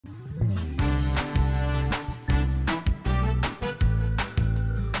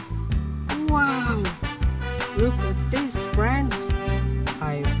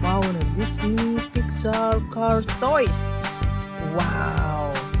Cars toys.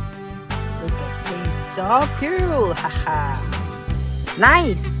 Wow! Look at this, so cool! Haha!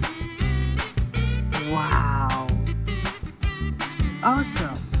 Nice! Wow!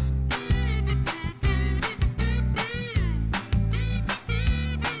 Awesome!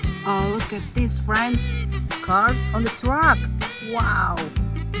 Oh, look at this, friends! Cars on the truck! Wow!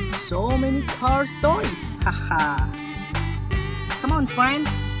 So many cars toys! Haha! Come on, friends!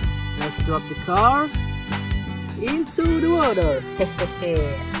 Let's drop the cars into the water!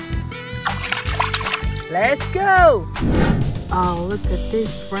 Let's go! Oh, look at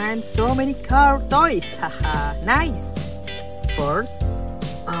this, friends! So many car toys! Haha! Nice! First,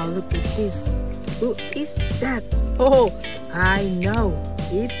 oh, look at this! Who is that? Oh, I know!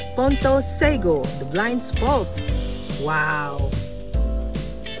 It's Sego, the blind spot! Wow!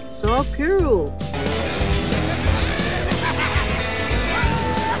 So cool!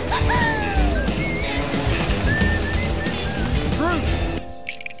 Cruz!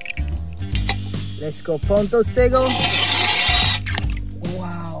 Let's go, Sego!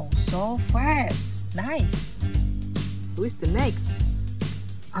 Wow, so fast! Nice! Who is the next?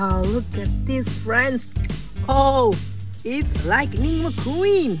 Oh, look at this, friends! Oh, it's Lightning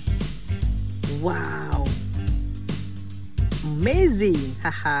McQueen! Wow! Amazing!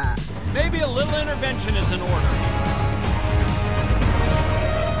 Haha! Maybe a little intervention is in order.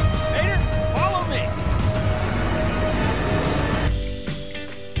 Vader, follow me!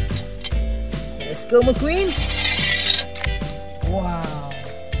 Let's go, McQueen! Wow!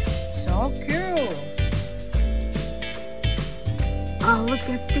 So cool! Oh, look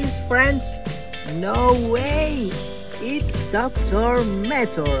at this, friends! No way! It's Dr.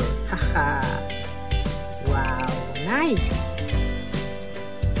 Meteor! Haha! Wow! Nice!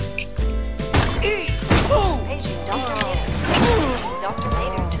 Paging Dr. Mater. Dr.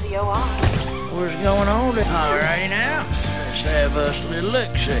 Mater to the OR. What's going on there? All right now, let's have us a little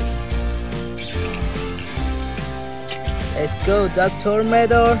look-see. Let's go, Dr.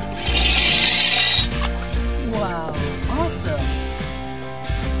 Meteor! Wow! Awesome!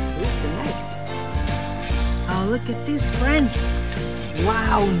 Who's the next? Oh, look at this, friends!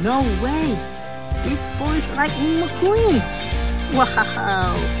 Wow! No way! It's Boys Lightning McQueen!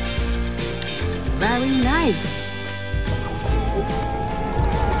 Wow! Very nice!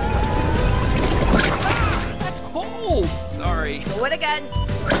 That's cold! Sorry. Do it again.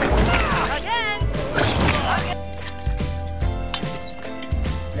 Again.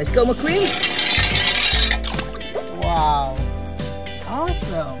 Let's go, McQueen! Wow!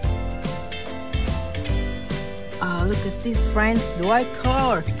 Awesome! Oh, look at this, friends! The white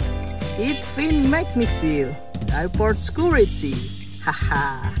car! It's Mcmissile! Airport security!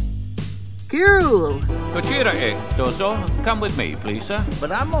 Haha! Cool! Kochira, Dozo, come with me, please, sir.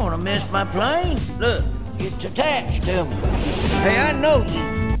 But I'm gonna miss my plane. Look, it's attached to me. Hey, I know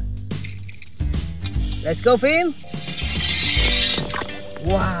you. Let's go, Finn!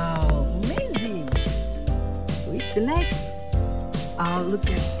 Wow! Amazing! Who is the next? Oh, look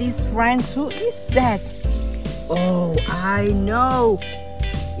at this, friends! Who is that? Oh, I know!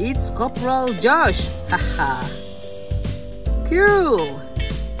 It's Corporal Josh! Haha! Cool!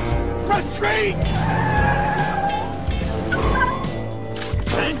 Retreat!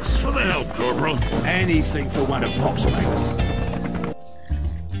 Thanks for the help, Corporal. Anything for one of Pop's mates.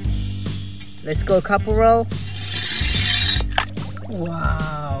 Let's go, Corporal!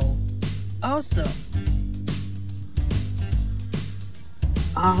 Wow! Awesome!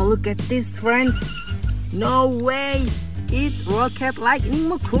 Oh, look at this, friends! No way! It's Rocket Lightning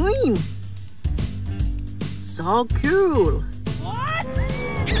McQueen! So cool! What?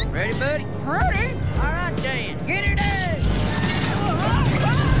 Ready, buddy? Ready? All right, Dan. Get it in.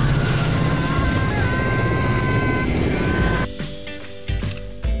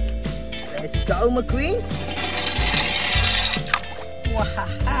 Let's go, McQueen!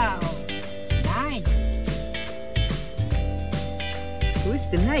 Wow! Nice! Who is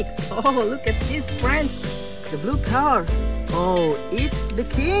the next? Oh, look at this, friends! The blue car! Oh, it's the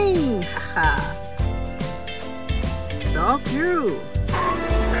king! Haha! So cool! I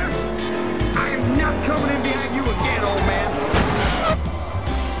am not coming in behind you again, old man.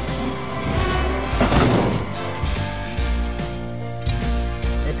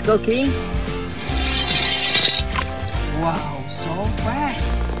 Let's go, King! Wow, so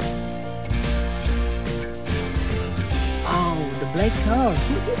fast! Oh, the black car!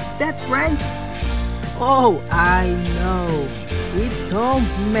 Who is that, friends? Oh, I know! It's Tom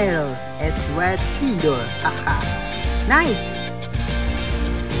Miller as Red Feeder! Haha! Nice!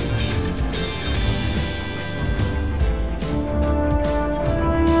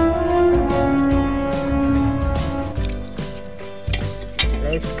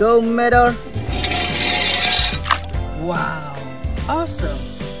 Let's go, Meteor. Wow, awesome.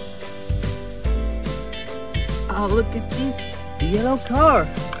 Oh, look at this yellow car.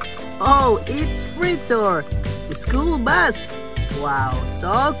 Oh, it's Fritter, the school bus. Wow,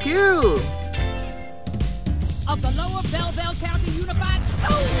 so cool. Of the Lower Belleville County Unified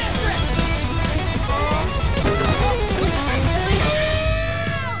School District.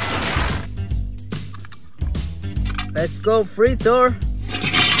 Let's go, Fritter.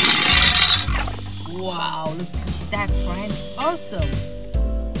 Wow, look at that, friends. Awesome.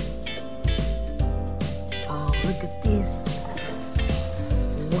 Oh, look at this.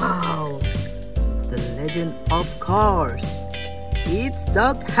 Wow. The Legend of Cars. It's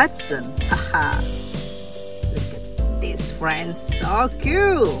Doc Hudson. Haha. Look at this, friends. So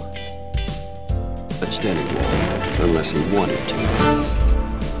cool. Touched anyone, unless he wanted to.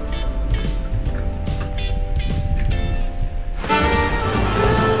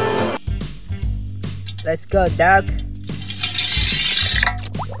 Let's go, Doc.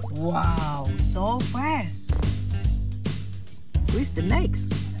 Wow, so fast. Who's the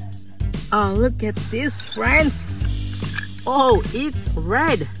next? Oh, look at this, friends. Oh, it's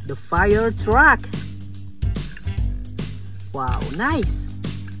Red, the fire truck. Wow, nice.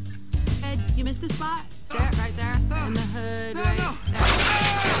 Ed, you missed a spot. See it right there in the hood, right there.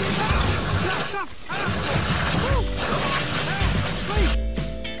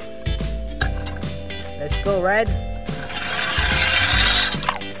 Let's go, Red.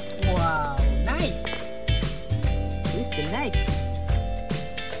 Wow, nice. Who's the next?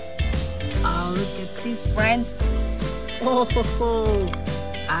 Oh, look at this, friends. Oh, ho, ho.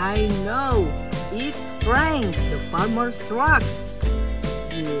 I know. It's Frank, the farmer's truck.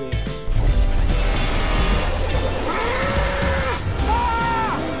 Yeah.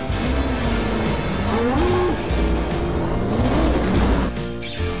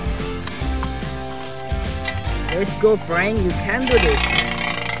 Let's go, Frank. You can do this.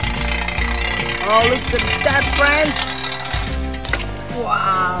 Oh, look at that, friends.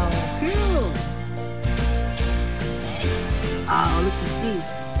 Wow, cool. Next. Oh, look at this.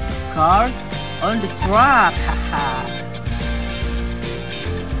 Cars on the truck. Haha.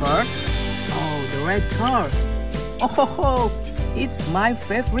 First, oh, the red cars. Oh, ho, ho. It's my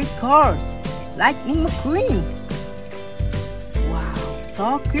favorite cars. Lightning McQueen. Wow,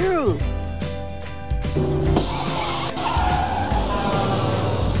 so cool.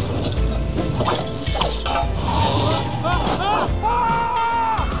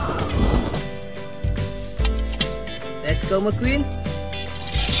 Let's go, McQueen.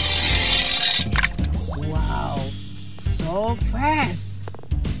 Wow, so fast.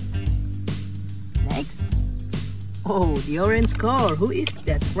 Next. Oh, the orange car. Who is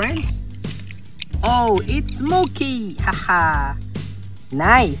that, friends? Oh, it's Smokey. Haha.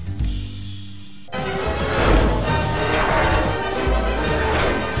 Nice. All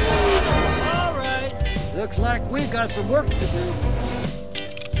right. Looks like we got some work to do.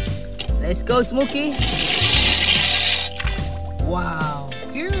 Let's go, Smokey. Wow,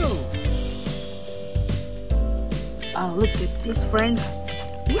 cool. Oh, look at this, friends.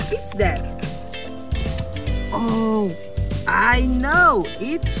 What is that? Oh, I know.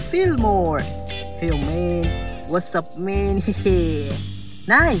 It's Fillmore. Hey, man. What's up, man?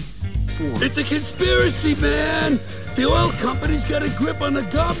 Nice. It's a conspiracy, man! The oil company's got a grip on the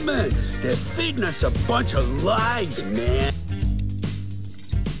government. They're feeding us a bunch of lies, man.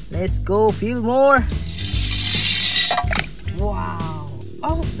 Let's go, Fillmore. Wow,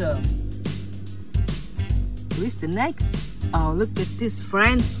 awesome. Who's the next? Oh, look at this,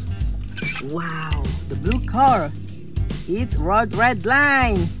 friends. Wow, the blue car. It's Road Red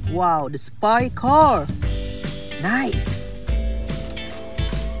Line. Wow, the spy car. Nice.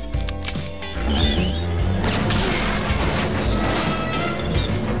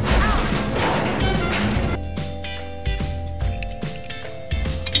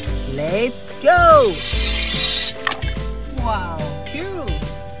 Let's go. Wow, cool.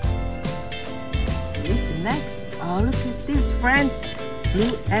 Who's the next? Oh, look at this, friends.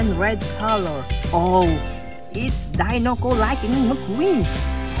 Blue and red color. Oh, it's Dinoco Lightning McQueen.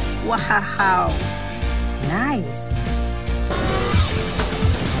 Wow, nice.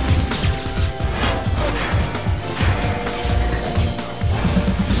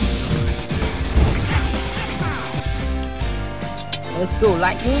 Let's go,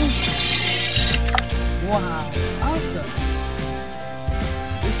 Lightning. Wow, awesome.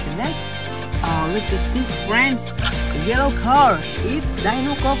 Who's the next? Oh, look at this, friends. The yellow car. It's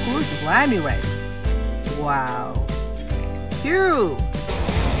Dinoco Cruz Ramirez. Wow. Cool.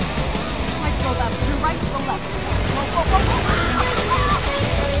 Right to the left, to right to the left. Go, go, go, go.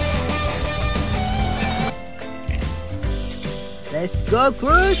 Let's go,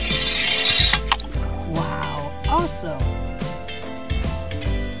 Cruz! Wow, awesome!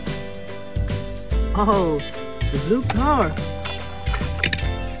 Oh, the blue car!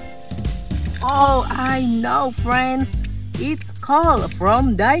 Oh, I know, friends! It's called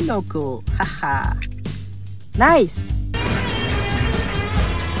from Dinoco! Haha! Nice!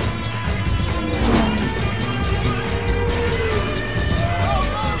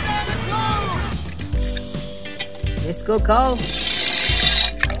 Let's go, Cole!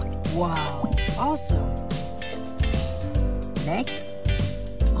 Wow, awesome! Next,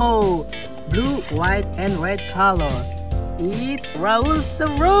 oh, blue, white, and red color. It's Raul's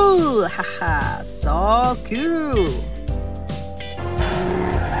rule! Haha, so cool!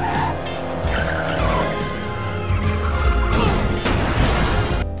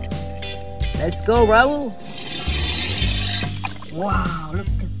 Let's go, Raul! Wow, look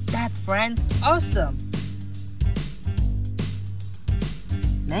at that, friends! Awesome!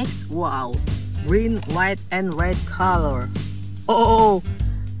 Next, wow, green, white, and red color. Oh,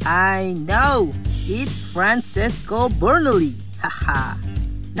 I know! It's Francesco Bernoulli! Haha!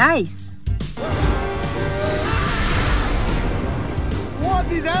 Nice!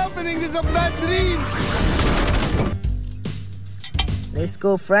 What is happening? This is a bad dream. Let's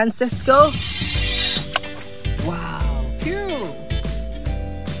go, Francesco! Wow, cool!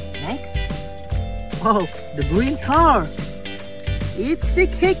 Next, oh, the green car! It's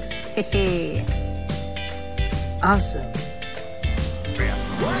Hicks! Hehe! Awesome!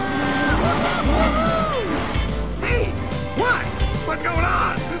 Hey! What? What's going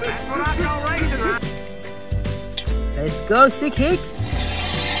on? That's what I call racing, right? Let's go, Hicks!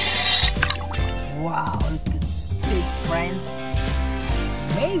 Wow, look at this, friends!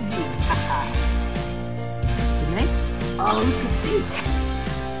 Amazing! Haha! The next, oh, look at this!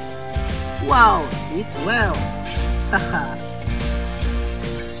 Wow, it's well! Haha!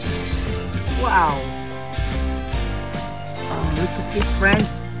 Wow! Oh, look at this,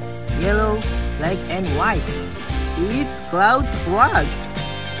 friends! Yellow, black, and white. It's Cloud's rug.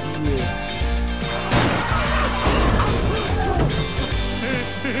 Yeah.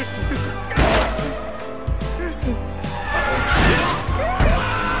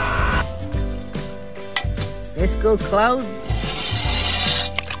 Let's go, Cloud.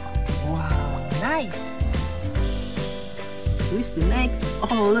 Wow, nice. Who's the next?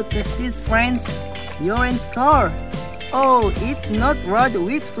 Oh, look at this, friends. The orange car. Oh, it's not rod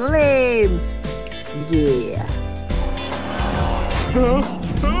with flames. Yeah.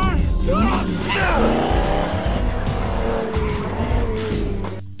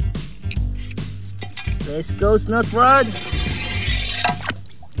 Let's go, Snot Rod.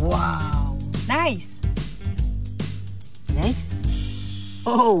 Wow, nice. Next.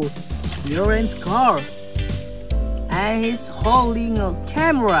 Oh, the orange car. And he's holding a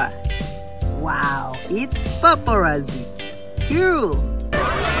camera. Wow, it's paparazzi. Cool.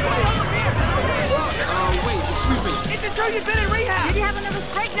 Wait, excuse me. It's true you've been in rehab! Did you have a nervous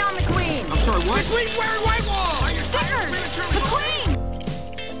breakdown, Mcqueen? I'm sorry, what? McQueen's wearing white wall! Stickers! McQueen!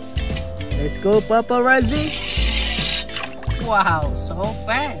 Let's go, paparazzi. Wow, so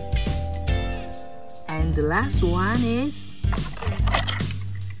fast. And the last one is...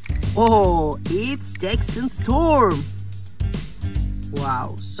 Oh, it's Jackson Storm.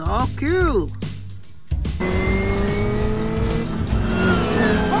 Wow, so cool.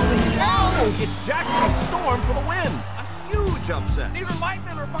 Holy cow! It's Jackson Storm for the win! A huge upset! Neither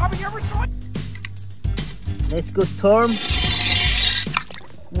Lightning or Bobby ever saw it. Let's go, Storm.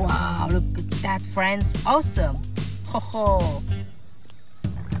 Wow, look at that, friends. Awesome. Ho ho.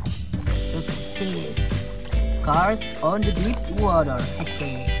 Look at this. Cars on the deep water.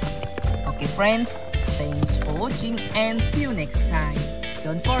 Okay, friends. Thanks for watching and see you next time.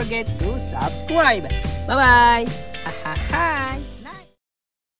 Don't forget to subscribe. Bye bye. Ha ha ha.